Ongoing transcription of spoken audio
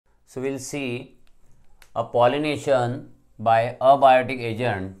So we'll see a pollination by abiotic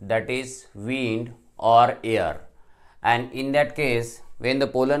agent, that is wind or air, and in that case when the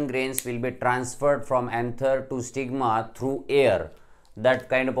pollen grains will be transferred from anther to stigma through air, that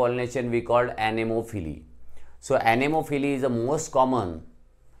kind of pollination we called anemophily. So anemophily is the most common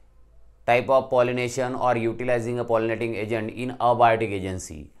type of pollination or utilizing a pollinating agent in abiotic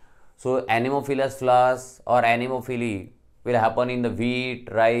agency. So anemophilous flowers or anemophily will happen in the wheat,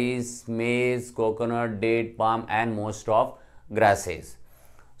 rice, maize, coconut, date, palm and most of grasses.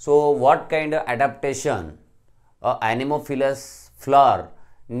 So what kind of adaptation a anemophilous flower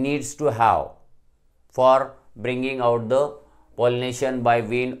needs to have for bringing out the pollination by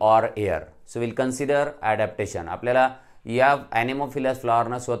wind or air? So we'll consider adaptation. आपल्याला या anemophilous flower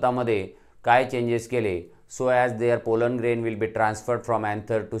ना स्वतःमध्ये काय changes केले so as their pollen grain will be transferred from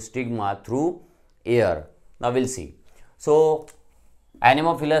anther to stigma through air. Now we'll see. So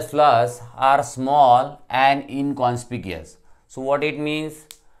anemophilous flowers are small and inconspicuous. So what it means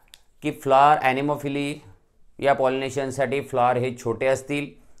की flower anemophily या पॉलिनेशनसाठी flower हे छोटे असतील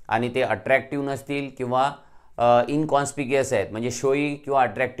आणि ते attractive नसतील किंवा इनकॉन्स्पिक्युअस आहेत, म्हणजे शोई किंवा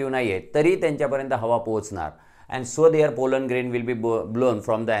अट्रॅक्टिव्ह नाही आहेत, तरी त्यांच्यापर्यंत हवा पोहोचणार and so there pollen grain will be blown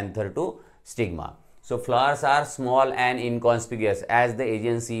from the anther to stigma. So flowers are small and inconspicuous as the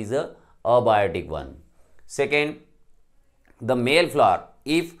agency is a abiotic one. Second, the male flower,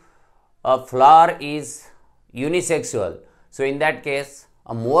 if a flower is unisexual, so in that case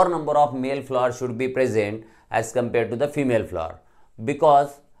a more number of male flowers should be present as compared to the female flower,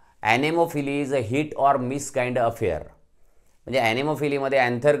 because anemophily is a hit or miss kind of affair. म्हणजे anemophily मध्ये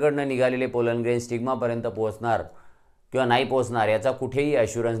अँथरकडनं निघालेले pollen grain stigma पर्यंत पोहोचणार किंवा नाही पोहोचणार याचा कुठेही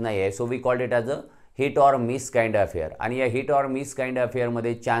अश्युरन्स नाही आहे. So we called it as a hit or miss kind affair. आणि या hit or miss kind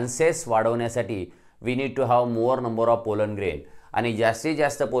अफेअरमध्ये chances वाढवण्यासाठी we need to have more number of pollen grain, आणि जास्तीत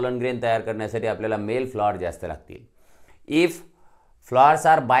जास्त पोलन ग्रेन तयार करण्यासाठी आपल्याला मेल फ्लॉवर जास्त लागतील. If flowers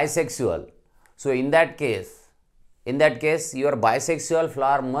R bisexual, so in that case your bisexual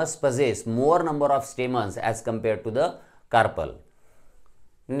flower must possess more number of stamens as compared to the carpel.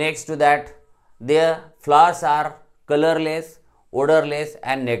 Next to that, their flowers are colorless, odorless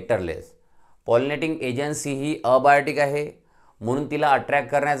and nectarless. Pollinating agency he abiotic आहे म्हणून तिला attract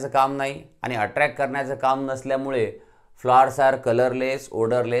करण्याचं काम नाही, आणि attract करण्याचं काम नसल्यामुळे flowers R colourless,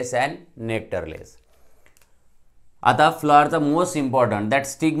 odourless and nectarless. आता फ्लॉवरचा most important that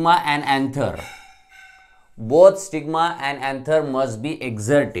stigma and anther, both stigma and anther must be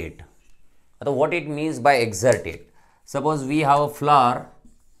exerted. आता what it means by exerted? Suppose we have a flower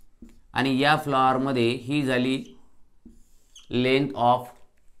आणि या फ्लॉवर मध्ये ही झाली length of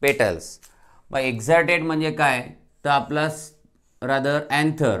petals. मग exerted म्हणजे काय तर आपला रादर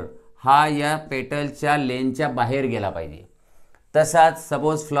अँथर हा या पेटलच्या लेंथच्या बाहेर गेला पाहिजे. तसाच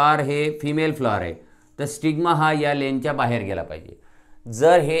सपोज फ्लॉवर हे फिमेल फ्लॉवर आहे तर स्टिग्मा हा या लेंथच्या बाहेर गेला पाहिजे.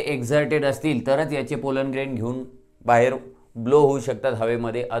 जर हे एक्झर्टेड असतील तरच याचे पोलन ग्रेन घेऊन बाहेर ब्लो होऊ शकतात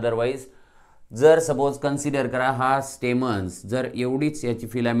हवेमध्ये. अदरवाईज जर सपोज कन्सिडर करा हा स्टेमन्स, जर एवढीच याची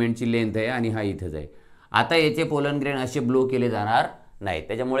फिलामेंटची लेंथ आहे आणि हा इथंच आहे, आता याचे पोलन ग्रेन असे ब्लो केले जाणार नाही.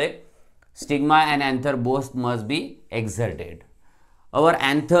 त्याच्यामुळे stigma and anther both must be exerted. Our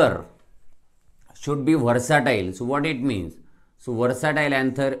anther should be व्हर्साटाईल. So what it means? So व्हर्साटाईल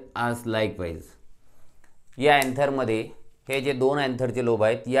anther आज लाईकवाईज या अँथरमध्ये हे जे दोन अँथरचे लोब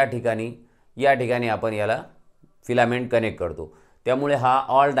आहेत या ठिकाणी आपण याला फिलामेंट कनेक्ट करतो, त्यामुळे हा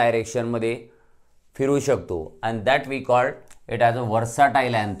ऑल डायरेक्शनमध्ये फिरू शकतो and that we called it as a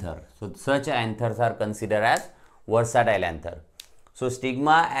व्हर्साटाईल anther. So such anthers R consider as व्हर्साटाईल anther. So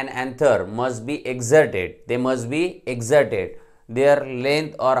stigma and anther must be exerted. They must be exerted. There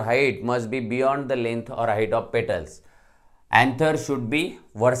length or height must be beyond the length or height of petals. Anther should be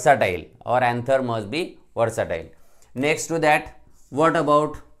versatile or anther must be versatile. Next to that, what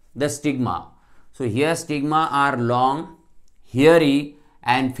about the stigma? So here stigma are long, hairy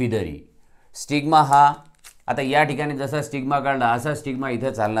and feathery. Stigma हा आता या ठिकाणी जसा stigma काढला असा stigma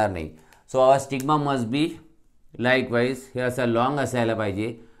इथे चालणार नाही. So our stigma must be likewise हे असं लॉंग असायला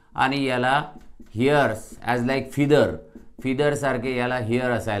पाहिजे आणि याला हेअर्स ॲज लाईक फिदर सारखे याला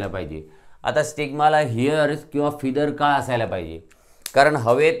हेअर असायला पाहिजे. आता स्टिग्माला हेअर्स किंवा फिदर का असायला पाहिजे? कारण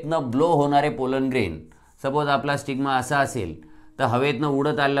हवेतनं ब्लो होणारे पोलन ग्रेन, सपोज आपला स्टिग्मा असा असेल तर हवेतनं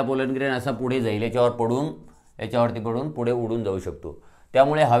उडत आलेला पोलन ग्रेन असा पुढे जाईल, याच्यावरती पडून पुढे उडून जाऊ शकतो.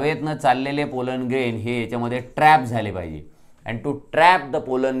 त्यामुळे हवेतनं चाललेले पोलन ग्रेन हे याच्यामध्ये ट्रॅप झाले पाहिजे. And to trap the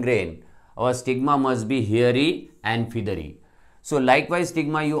pollen grain our stigma must be हेअरी and फिदरी. So likewise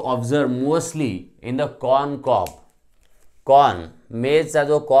stigma you observe mostly in the corn cob. मेजचा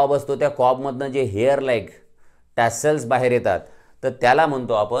जो कॉब असतो त्या कॉबमधनं जे हेअर लाईक टॅसल्स बाहेर येतात तर त्याला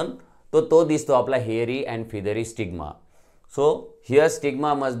म्हणतो आपण तो दिसतो आपला हेअरी and फिदरी stigma. So here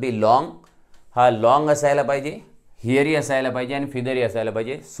stigma must be long, हा लॉंग असायला पाहिजे, हिअरी असायला पाहिजे आणि फिदरी असायला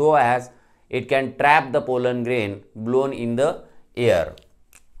पाहिजे, so as it can trap the pollen grain blown in the air.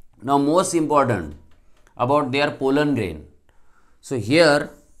 Now most important about their pollen grain. So here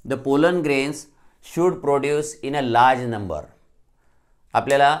the pollen grains should produce in a large number.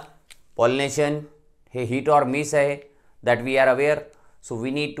 आपल्याला pollination हे hit or miss आहे, that we are aware. So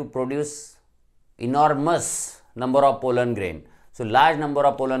we need to produce enormous number of pollen grain. So large number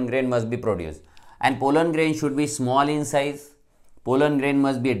of pollen grain must be produced, and pollen grain should be small in size. Pollen grain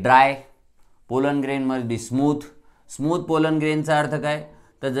must be dry. Pollen grain must be smooth. Smooth pollen grain चा अर्थ काय,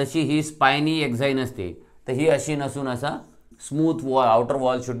 तर जशी ही spiny exine असते तर ही अशी नसून असा smooth wall, outer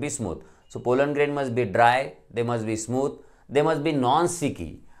wall should be smooth. So pollen grain must be dry, they must be smooth, they must be non sticky.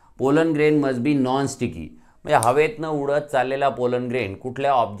 Pollen grain must be non sticky, म्हणजे हवेतनं उडत चाललेला पोलन ग्रेन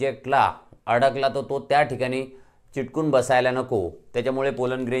कुठल्या ऑब्जेक्टला अडकला तर तो त्या ठिकाणी चिटकून बसायला नको, त्याच्यामुळे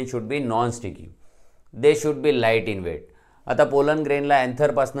pollen grain should be non sticky. They should be light in weight. आता पोलन ग्रेनला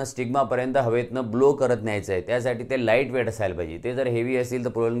अँथरपासून स्टिग्मापर्यंत हवेतनं ब्लो करत न्यायचं आहे, त्यासाठी ते लाईट वेट असायला पाहिजे. ते जर हेवी असेल तर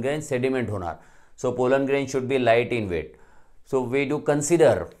पोलन ग्रेन सेडिमेंट होणार. So pollen grain should be light in weight. So we do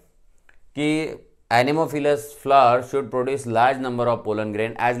consider की Anemophilous flower should produce large number of pollen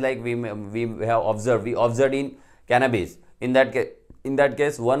grain, as like we have observed in cannabis. In that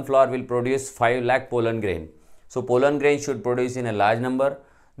case, one flower will produce 5 lakh pollen grain. So pollen grain should produce in a large number.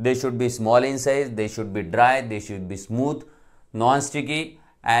 They should be small in size, they should be dry, they should be smooth, non-sticky,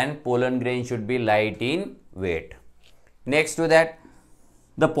 and pollen grain should be light in weight. Next to that,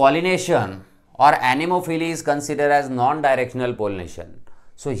 the pollination or anemophily is considered as non-directional pollination.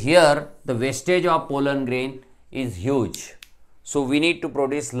 So here the wastage of pollen grain is huge. So we need to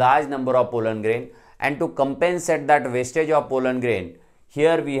produce large number of pollen grain, and to compensate that wastage of pollen grain,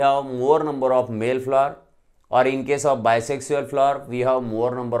 here we have more number of male flower, or in case of bisexual flower we have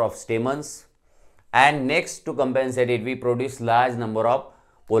more number of stamens, and next to compensate it we produce large number of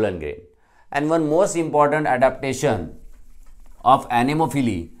pollen grain. And one most important adaptation of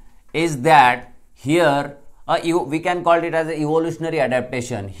anemophily is that here we can call it as an evolutionary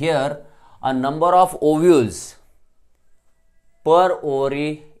adaptation. Here a number of ovules per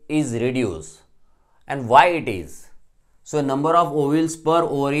ovary is reduced. And why it is? So number of ovules per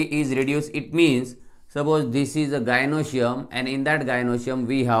ovary is reduced. It means suppose this is a gynoecium, and in that gynoecium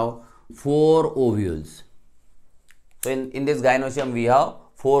we have 4 ovules. So in this gynoecium we have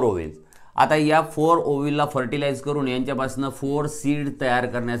 4 ovules. आता या 4 ओव्हिलला fertilise करून यांच्यापासून 4 seed तयार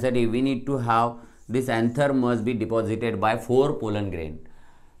करण्यासाठी we need to have this anther must be deposited by 4 pollen grain,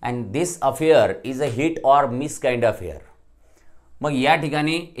 and this affair is a hit or miss kind of affair. मग या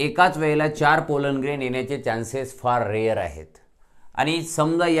ठिकाणी एकाच वेळेला 4 पोलन ग्रेन येण्याचे चान्सेस फार रेअर आहेत. आणि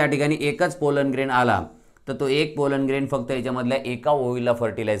समजा या ठिकाणी एकच पोलन ग्रेन आला तर तो एक पोलन ग्रेन फक्त याच्यामधल्या एका ओव्हिलला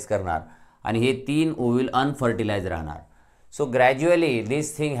फर्टिलाइज करणार आणि हे 3 ओव्हिल अनफर्टिलाइज राहणार. So gradually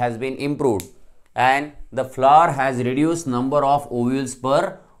this thing has bin improved and the flower has reduced number of ओव्हिल्स per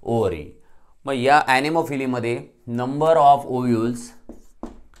ovary. मग या ॲनेमोफिलीमध्ये number of ओव्ह्यूल्स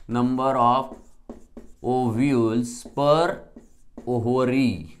per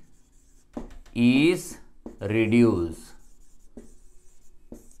ovary is reduced.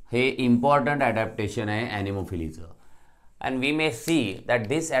 हे important adaptation आहे ॲनेमोफिलीचं, and we may see that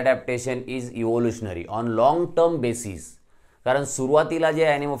this adaptation is evolutionary on long term basis. कारण सुरुवातीला जे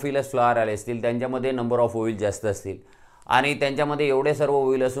ॲनेमोफिलस flower आले असतील त्यांच्यामध्ये नंबर ऑफ ओव्हिल जास्त असतील आणि त्यांच्यामध्ये एवढे सर्व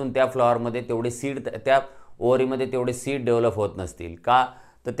ओव्हिल असून त्या फ्लॉवरमध्ये तेवढे सीड, त्या ओव्हरीमध्ये तेवढे सीड डेव्हलप होत नसतील का,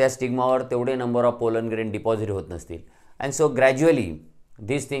 तर त्या स्टिग्मावर तेवढे number of pollen grain deposit होत नसतील. And so gradually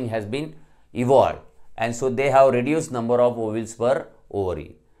this thing has been evolved, and so they have reduced number of ovules per ovary.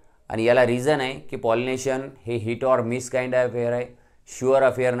 आणि याला रिझन आहे की पॉलिनेशन हे hit or miss kind of affair आहे, sure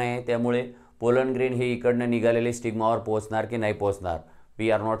affair नाही आहे. त्यामुळे पोलन ग्रेन हे इकडनं निघालेले स्टिग्मावर पोहोचणार की नाही पोहोचणार, we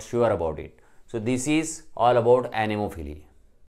R not sure about it. So this is all about ॲनेमोफिली.